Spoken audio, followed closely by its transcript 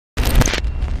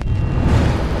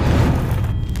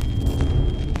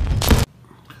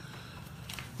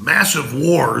Massive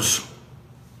wars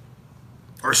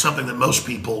are something that most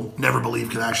people never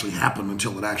believe can actually happen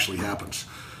until it actually happens.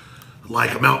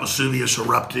 Like a Mount Vesuvius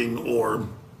erupting or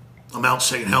a Mount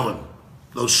St. Helen.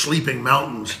 Those sleeping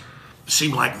mountains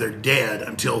seem like they're dead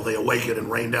until they awaken and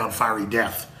rain down fiery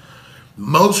death.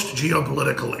 Most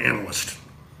geopolitical analysts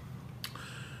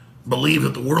believe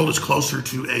that the world is closer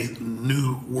to a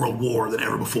new world war than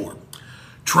ever before.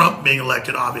 Trump being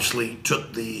elected obviously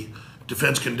took the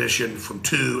defense condition from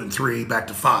 2 and 3 back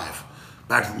to 5,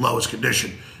 back to the lowest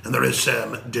condition. And there is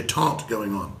some detente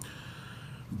going on.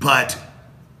 But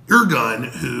Erdogan,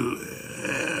 who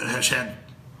has had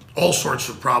all sorts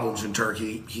of problems in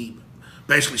Turkey, he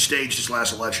basically staged his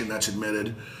last election, that's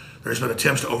admitted. There's been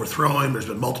attempts to overthrow him. There's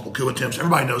been multiple coup attempts.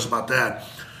 Everybody knows about that.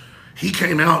 He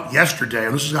came out yesterday,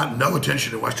 and this has gotten no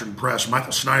attention in Western press.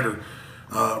 Michael Snyder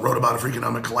wrote about it for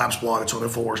Economic Collapse blog. It's on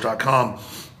Infowars.com.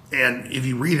 And if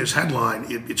you read his headline,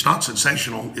 it's not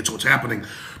sensational. It's what's happening.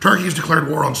 Turkey has declared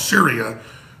war on Syria.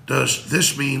 Does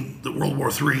this mean that World War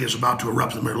III is about to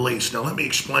erupt in the Middle East? Now, let me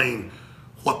explain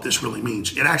what this really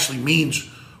means. It actually means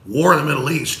war in the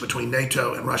Middle East between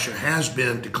NATO and Russia has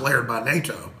been declared by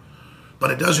NATO,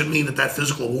 but it doesn't mean that that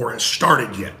physical war has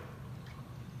started yet.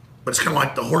 But it's kind of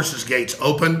like the horse's gates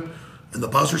open and the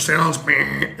buzzer sounds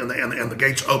and the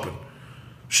gates open.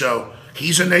 So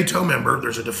he's a NATO member.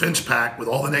 There's a defense pact with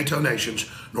all the NATO nations,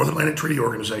 North Atlantic Treaty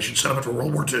Organization, set up after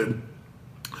World War II,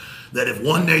 that if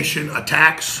one nation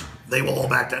attacks, they will all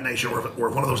back that nation, or if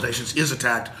one of those nations is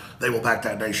attacked, they will back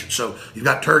that nation. So you've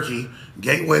got Turkey,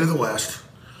 gateway to the West,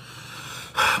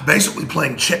 basically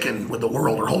playing chicken with the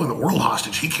world or holding the world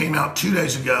hostage. He came out 2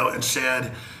 days ago and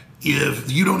said,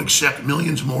 if you don't accept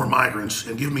millions more migrants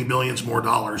and give me billions more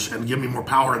dollars and give me more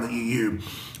power in the EU,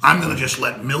 I'm going to just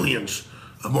let millions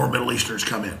of more Middle Easterners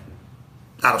come in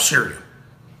out of Syria.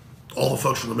 All the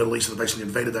folks from the Middle East that basically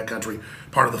invaded that country,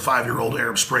 part of the 5-year-old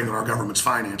Arab Spring that our government's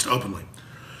financed openly.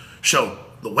 So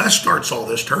the West starts all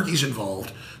this. Turkey's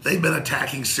involved. They've been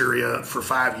attacking Syria for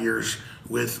 5 years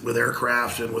with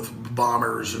aircraft and with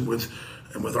bombers and with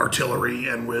artillery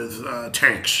and with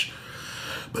tanks.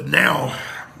 But now,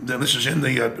 this is in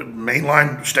the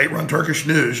mainline state-run Turkish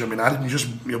news. I mean, I didn't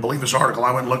just believe this article.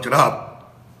 I went and looked it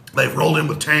up. They've rolled in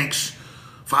with tanks,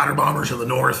 fighter bombers in the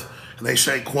north, and they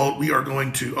say, quote, we are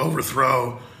going to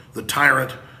overthrow the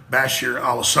tyrant Bashar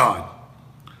al-Assad,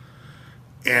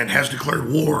 and has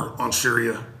declared war on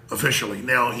Syria officially.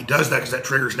 Now, he does that because that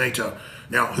triggers NATO.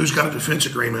 Now, who's got a defense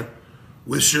agreement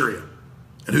with Syria?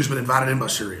 And who's been invited in by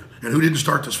Syria? And who didn't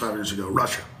start this 5 years ago?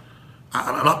 Russia.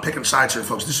 I'm not picking sides here,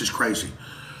 folks. This is crazy.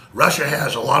 Russia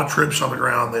has a lot of troops on the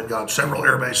ground. They've got several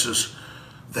air bases.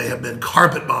 They have been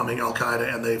carpet bombing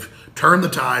al-Qaeda, and they've turned the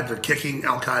tide. They're kicking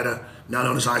al-Qaeda, now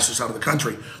known as ISIS, out of the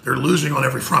country. They're losing on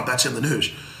every front. That's in the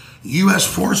news. U.S.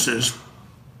 forces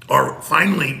are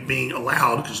finally being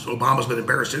allowed, because Obama's been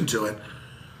embarrassed into it,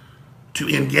 to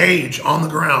engage on the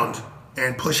ground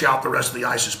and push out the rest of the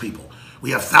ISIS people.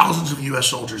 We have thousands of U.S.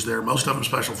 soldiers there, most of them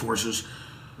special forces.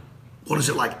 What is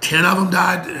it, like 10 of them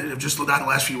died, just died the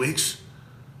last few weeks?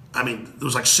 I mean, there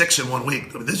was like 6 in 1 week.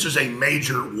 I mean, this is a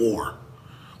major war.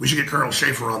 We should get Colonel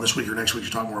Schaefer on this week or next week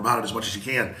to talk more about it as much as he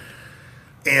can.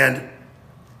 And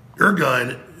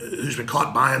Erdogan, who's been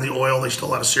caught buying the oil they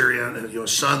stole out of Syria, and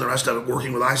his son, the rest of it,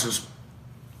 working with ISIS,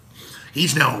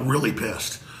 he's now really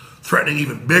pissed, threatening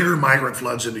even bigger migrant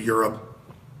floods into Europe,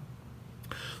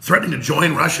 threatening to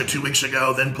join Russia 2 weeks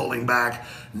ago, then pulling back,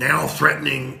 now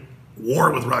threatening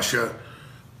war with Russia.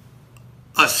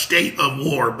 A state of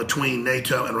war between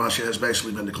NATO and Russia has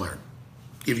basically been declared.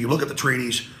 If you look at the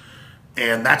treaties,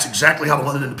 and that's exactly how the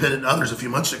London Independent and others a few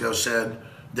months ago said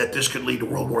that this could lead to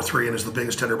World War III and is the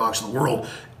biggest tinderbox in the world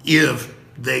if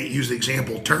they use the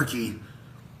example Turkey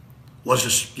was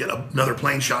just get another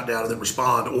plane shot down and then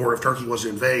respond, or if Turkey was to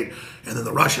invade and then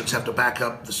the Russians have to back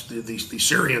up the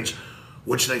Syrians,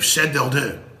 which they've said they'll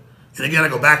do. And again, I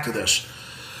go back to this.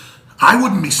 I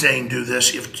wouldn't be saying do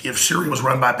this if Syria was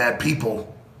run by bad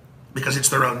people because it's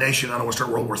their own nation. I don't want to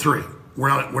start World War III. We're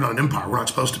not an empire. We're not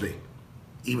supposed to be,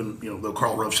 even though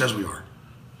Karl Rove says we are.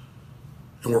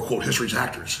 And we're, quote, history's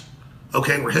actors.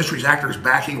 Okay, we're history's actors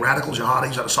backing radical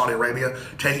jihadis out of Saudi Arabia,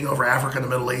 taking over Africa and the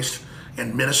Middle East,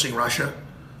 and menacing Russia.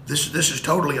 This is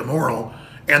totally immoral.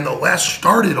 And the West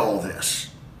started all this.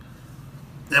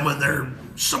 Then when they're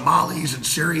Somalis and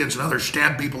Syrians and others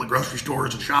stab people at grocery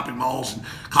stores and shopping malls and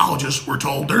colleges, we're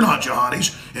told they're not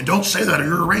jihadis, and don't say that or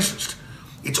you're a racist.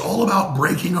 It's all about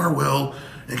breaking our will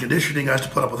and conditioning us to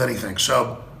put up with anything.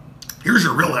 So here's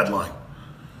your real headline.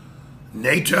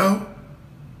 NATO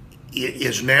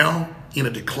is now in a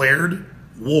declared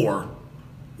war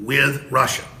with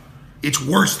Russia. It's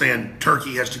worse than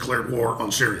Turkey has declared war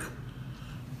on Syria.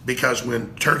 Because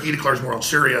when Turkey declares war on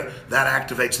Syria, that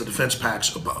activates the defense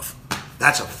pacts above.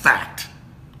 That's a fact.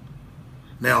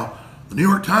 Now, the New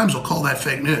York Times will call that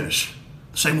fake news.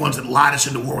 The same ones that lied us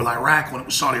into war with Iraq when it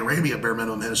was Saudi Arabia, bare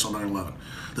minimum, hit us on 9/11.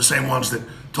 The same ones that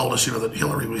told us, that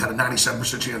Hillary, we had a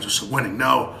 97% chance of winning.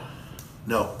 No.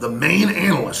 The main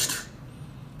analysts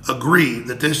agree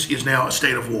that this is now a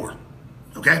state of war,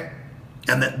 okay?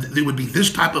 And that there would be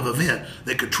this type of event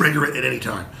that could trigger it at any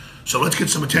time. So let's get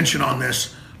some attention on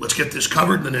this. Let's get this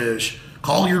covered in the news.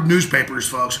 Call your newspapers,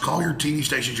 folks. Call your TV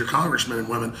stations, your congressmen and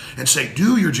women, and say,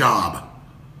 do your job.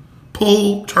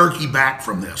 Pull Turkey back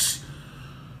from this.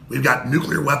 We've got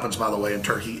nuclear weapons, by the way, in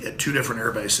Turkey at 2 different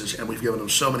air bases, and we've given them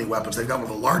so many weapons. They've got one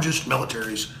of the largest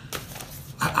militaries.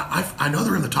 I know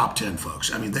they're in the top 10,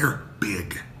 folks. I mean, they're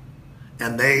big.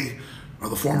 And they are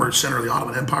the former center of the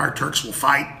Ottoman Empire. Turks will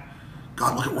fight.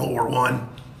 God, look at World War I.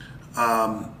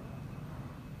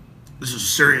 This is a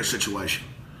serious situation.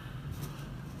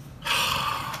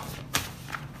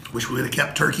 Wish we would have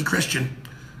kept Turkey Christian.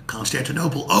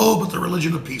 Constantinople. Oh, but the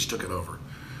religion of peace took it over.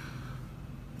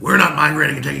 We're not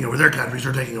migrating and taking over their countries.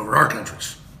 They're taking over our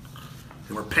countries.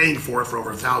 And we're paying for it for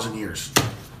over 1,000 years.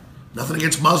 Nothing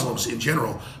against Muslims in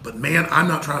general, but man, I'm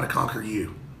not trying to conquer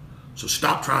you. So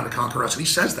stop trying to conquer us. And he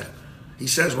says that. He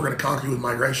says we're going to conquer you with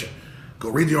migration. Go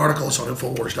read the article. It's on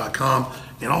Infowars.com.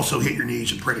 And also hit your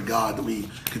knees and pray to God that we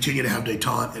continue to have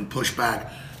detente and push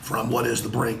back from what is the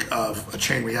brink of a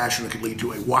chain reaction that could lead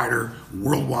to a wider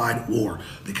worldwide war.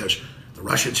 Because the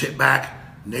Russians hit back,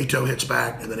 NATO hits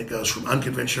back, and then it goes from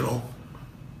unconventional,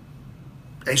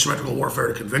 asymmetrical warfare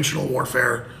to conventional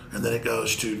warfare, and then it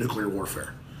goes to nuclear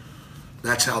warfare.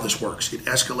 That's how this works. It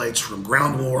escalates from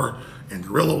ground war and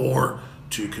guerrilla war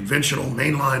to conventional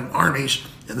mainline armies,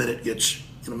 and then it gets,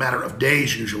 in a matter of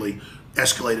days usually,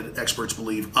 escalated, experts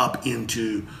believe, up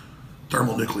into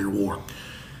thermonuclear war.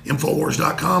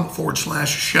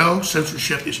 Infowars.com/show.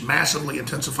 Censorship is massively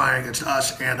intensifying against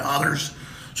us and others.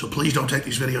 So please don't take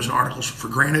these videos and articles for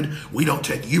granted. We don't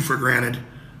take you for granted.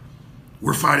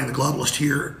 We're fighting the globalists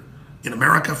here in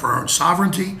America for our own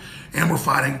sovereignty, and we're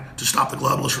fighting to stop the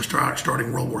globalists from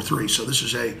starting World War III. So this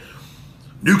is a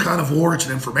new kind of war. It's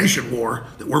an information war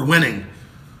that we're winning.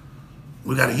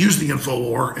 We've got to use the info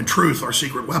war and truth, our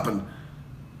secret weapon,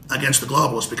 against the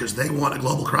globalists because they want a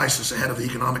global crisis ahead of the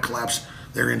economic collapse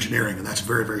they're engineering, and that's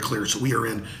very, very clear. So we are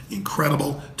in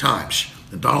incredible times.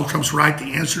 And Donald Trump's right.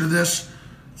 The answer to this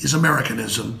is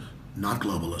Americanism, not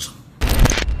globalism.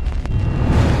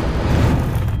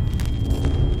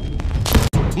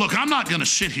 Look, I'm not going to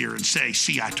sit here and say,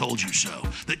 see, I told you so,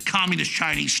 that communist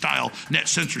Chinese-style net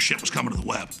censorship was coming to the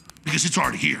web, because it's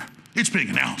already here. It's being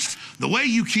announced. The way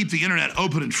you keep the internet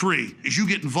open and free is you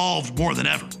get involved more than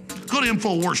ever. Go to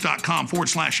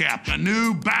Infowars.com/app. A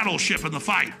new battleship in the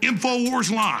fight.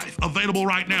 Infowars Live, available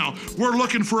right now. We're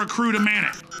looking for a crew to man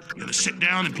it. You gonna sit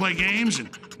down and play games and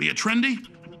be a trendy?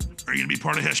 Or are you gonna be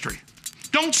part of history?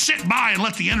 Don't sit by and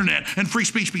let the internet and free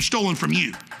speech be stolen from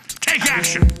you. Take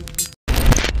action.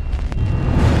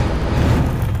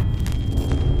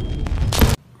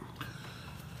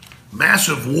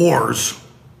 Massive wars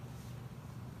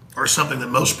are something that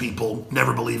most people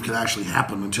never believe can actually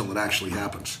happen until it actually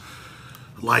happens.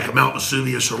 Like a Mount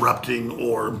Vesuvius erupting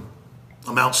or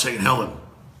a Mount St. Helens.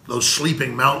 Those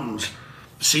sleeping mountains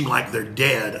seem like they're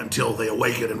dead until they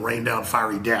awaken and rain down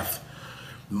fiery death.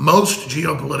 Most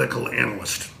geopolitical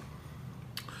analysts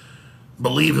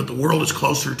believe that the world is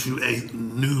closer to a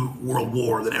new world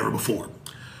war than ever before.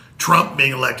 Trump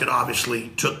being elected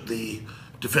obviously took the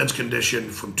defense condition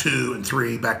from 2 and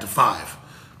 3 back to 5,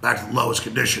 back to the lowest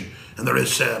condition, and there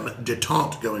is some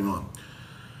detente going on.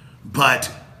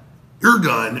 But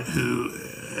Erdogan, who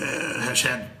has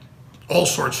had all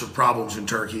sorts of problems in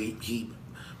Turkey, he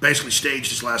basically staged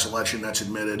his last election, that's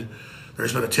admitted.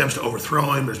 There's been attempts to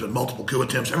overthrow him, there's been multiple coup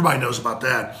attempts, everybody knows about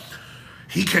that.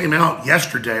 He came out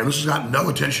yesterday, and this has gotten no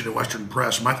attention in Western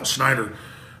press. Michael Snyder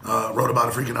wrote about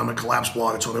it for Economic Collapse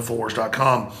blog, it's on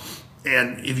Infowars.com.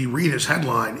 And if you read his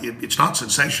headline, it's not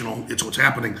sensational, it's what's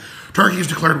happening. Turkey has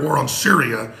declared war on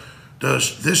Syria.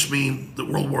 Does this mean that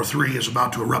World War III is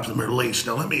about to erupt in the Middle East?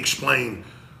 Now let me explain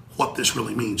what this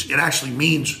really means. It actually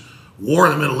means war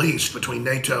in the Middle East between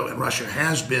NATO and Russia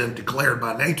has been declared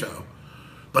by NATO,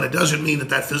 but it doesn't mean that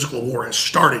that physical war has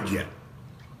started yet.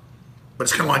 But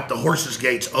it's kind of like the horse's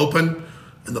gates open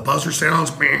and the buzzer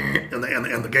sounds and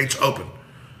the gates open.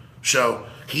 So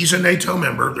he's a NATO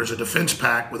member. There's a defense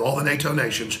pact with all the NATO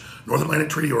nations, North Atlantic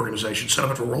Treaty Organization, set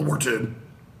up after World War II,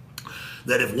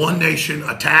 that if one nation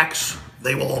attacks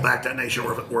they will all back that nation,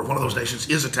 or if one of those nations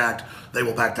is attacked, they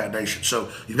will back that nation. So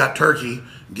you've got Turkey,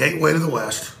 gateway to the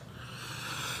West,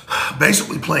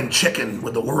 basically playing chicken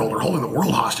with the world or holding the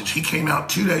world hostage. He came out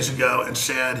 2 days ago and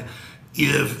said,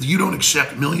 if you don't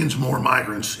accept millions more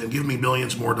migrants and give me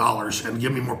billions more dollars and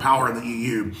give me more power in the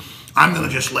EU, I'm going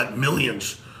to just let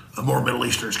millions of more Middle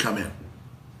Easterns come in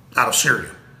out of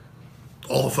Syria.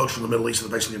 All the folks from the Middle East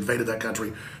that basically invaded that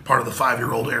country, part of the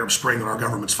 5-year-old Arab Spring that our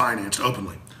government's financed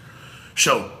openly.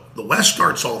 So the West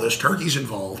starts all this. Turkey's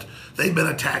involved. They've been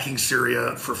attacking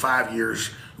Syria for 5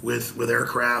 years with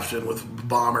aircraft and with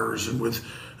bombers and with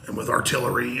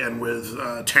artillery and with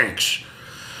tanks.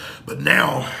 But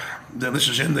now, this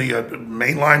is in the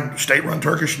mainline state-run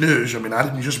Turkish news. I mean, I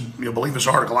didn't just believe this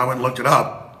article. I went and looked it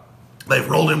up. They've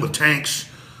rolled in with tanks,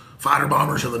 fighter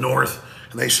bombers in the north,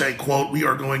 and they say, quote, we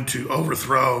are going to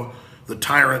overthrow the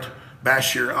tyrant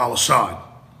Bashar al-Assad,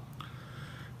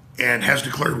 and has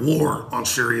declared war on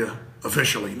Syria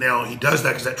officially. Now, he does that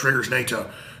because that triggers NATO.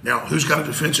 Now, who's got a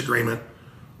defense agreement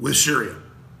with Syria?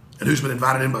 And who's been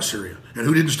invited in by Syria? And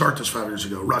who didn't start this 5 years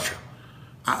ago? Russia.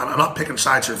 I'm not picking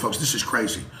sides here, folks. This is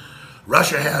crazy.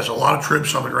 Russia has a lot of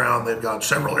troops on the ground. They've got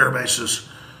several air bases.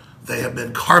 They have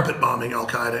been carpet bombing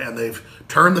al-Qaeda, and they've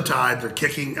turned the tide. They're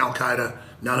kicking al-Qaeda,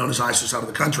 now known as ISIS, out of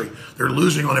the country. They're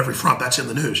losing on every front. That's in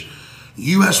the news.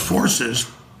 U.S.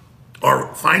 forces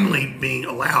are finally being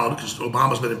allowed, because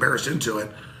Obama's been embarrassed into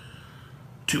it,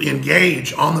 to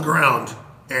engage on the ground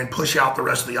and push out the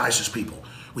rest of the ISIS people.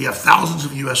 We have thousands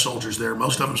of U.S. soldiers there,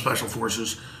 most of them special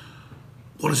forces.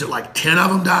 What is it, like 10 of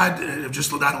them died? Have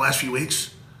just died in the last few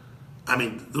weeks? I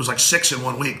mean, there was like 6 in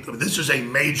 1 week. I mean, this is a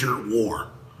major war.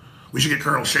 We should get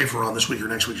Colonel Schaefer on this week or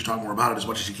next week to talk more about it as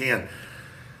much as he can.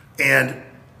 And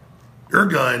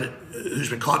Ergun, who's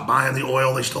been caught buying the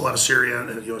oil they stole out of Syria,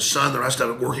 and his son, the rest of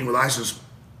it, working with ISIS,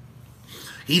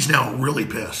 he's now really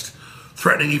pissed,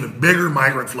 threatening even bigger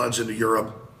migrant floods into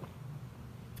Europe,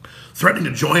 threatening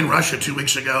to join Russia 2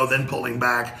 weeks ago, then pulling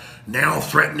back, now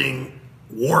threatening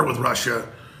war with Russia.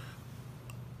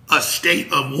 A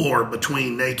state of war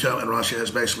between NATO and Russia has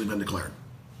basically been declared.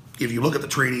 If you look at the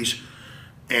treaties,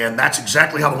 and that's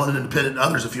exactly how the London Independent and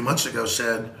others a few months ago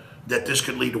said that this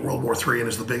could lead to World War III and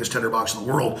is the biggest tinderbox in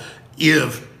the world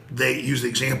if they use the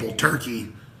example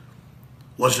Turkey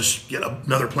was just get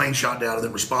another plane shot down and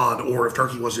then respond, or if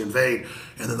Turkey was to invade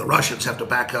and then the Russians have to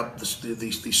back up the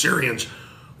Syrians,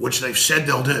 which they've said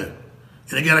they'll do.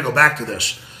 And again, I go back to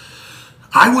this.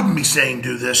 I wouldn't be saying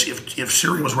do this if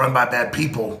Syria was run by bad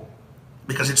people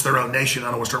because it's their own nation. I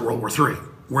don't want to start World War III.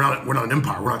 We're not an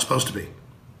empire. We're not supposed to be,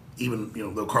 even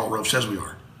though Karl Rove says we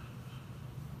are.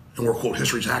 And we're, quote,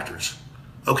 history's actors.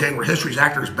 Okay, we're history's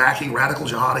actors backing radical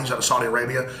jihadis out of Saudi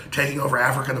Arabia, taking over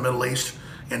Africa and the Middle East,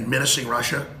 and menacing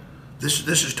Russia. This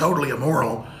is totally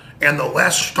immoral. And the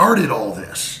West started all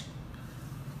this.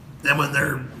 And when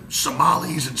they're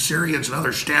Somalis and Syrians and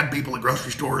others stab people at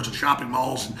grocery stores and shopping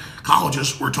malls and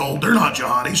colleges, we're told they're not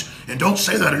jihadis, and don't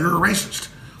say that or you're a racist.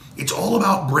 It's all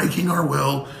about breaking our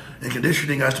will and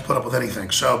conditioning us to put up with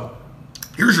anything. So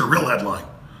here's your real headline.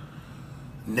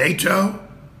 NATO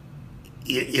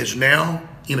is now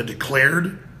in a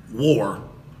declared war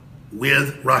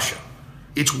with Russia.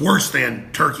 It's worse than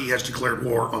Turkey has declared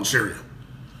war on Syria.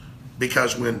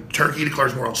 Because when Turkey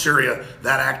declares war on Syria,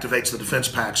 that activates the defense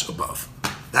pacts above.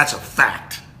 That's a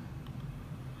fact.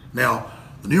 Now,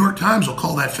 the New York Times will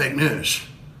call that fake news.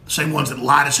 The same ones that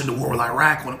lied us into war with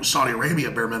Iraq when it was Saudi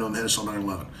Arabia, bare minimum, hit us on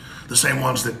 9/11. The same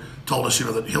ones that told us,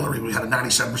 that Hillary, we had a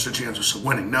 97% chance of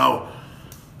winning. No.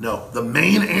 The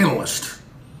main analysts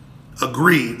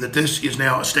agree that this is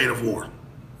now a state of war.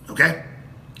 Okay?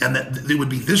 And that it would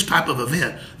be this type of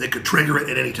event that could trigger it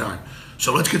at any time.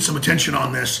 So let's get some attention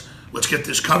on this. Let's get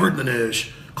this covered in the news.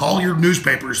 Call your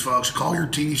newspapers, folks. Call your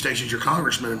TV stations, your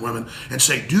congressmen and women, and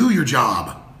say, do your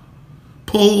job.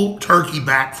 Pull Turkey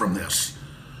back from this.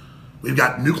 We've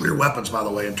got nuclear weapons, by the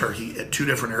way, in Turkey at 2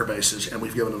 different air bases, and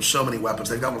we've given them so many weapons.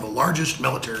 They've got one of the largest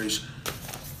militaries.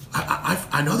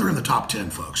 I know they're in the top 10,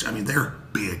 folks. I mean, they're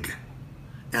big.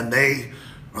 And they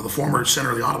are the former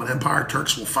center of the Ottoman Empire.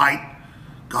 Turks will fight.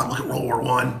 God, look at World War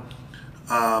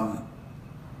I.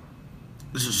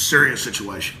 This is a serious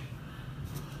situation.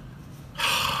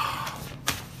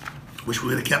 Wish we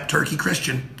would have kept Turkey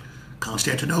Christian,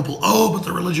 Constantinople. Oh, but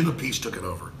the religion of peace took it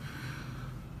over.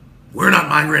 We're not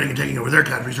migrating and taking over their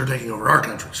countries, they're taking over our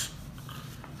countries.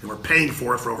 And we're paying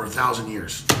for it for over 1,000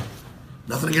 years.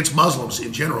 Nothing against Muslims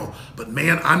in general, but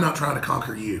man, I'm not trying to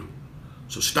conquer you.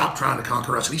 So stop trying to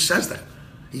conquer us. And he says that.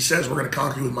 He says we're going to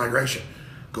conquer you with migration.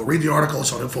 Go read the article.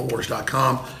 It's on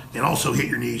Infowars.com. And also hit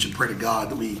your knees and pray to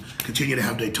God that we continue to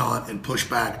have détente and push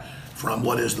back from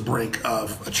what is the brink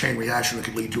of a chain reaction that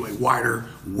could lead to a wider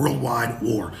worldwide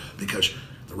war, because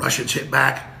the Russians hit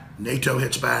back, NATO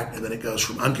hits back, and then it goes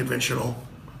from unconventional,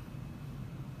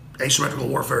 asymmetrical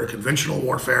warfare to conventional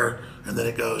warfare, and then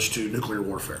it goes to nuclear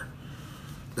warfare.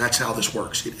 That's how this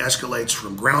works. It escalates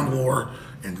from ground war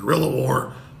and guerrilla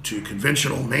war to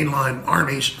conventional mainline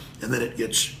armies, and then it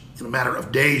gets, in a matter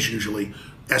of days usually,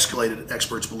 escalated,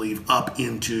 experts believe, up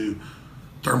into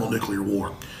thermonuclear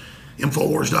war.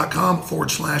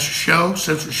 Infowars.com/show.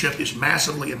 Censorship is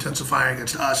massively intensifying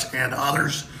against us and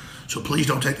others, so please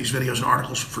don't take these videos and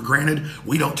articles for granted.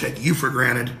 We don't take you for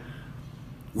granted.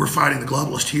 We're fighting the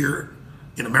globalists here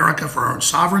in America for our own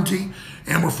sovereignty,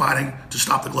 and we're fighting to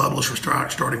stop the globalists from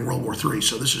starting World War III.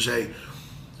 So this is a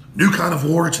new kind of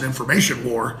war. It's an information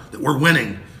war that we're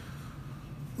winning.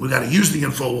 We've got to use the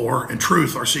info war and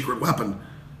truth, our secret weapon,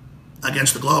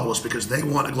 against the globalists, because they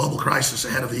want a global crisis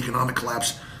ahead of the economic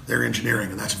collapse they're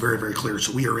engineering, and that's very, very clear.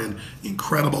 So we are in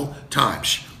incredible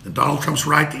times. And Donald Trump's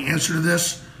right. The answer to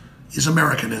this is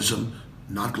Americanism,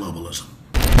 not globalism.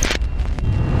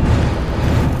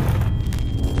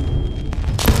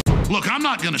 Look, I'm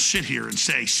not going to sit here and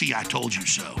say, see, I told you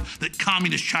so, that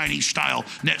communist Chinese-style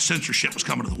net censorship was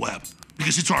coming to the web,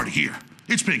 because it's already here.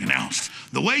 It's being announced.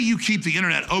 The way you keep the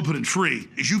internet open and free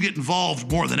is you get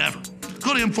involved more than ever.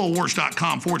 Go to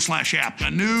Infowars.com/app. A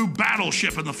new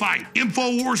battleship in the fight.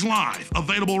 Infowars Live,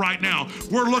 available right now.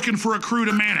 We're looking for a crew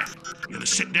to man it. You gonna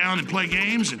sit down and play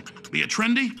games and be a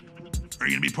trendy? Or are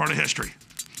you gonna be part of history?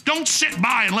 Don't sit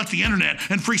by and let the internet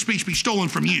and free speech be stolen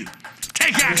from you.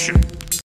 Take action.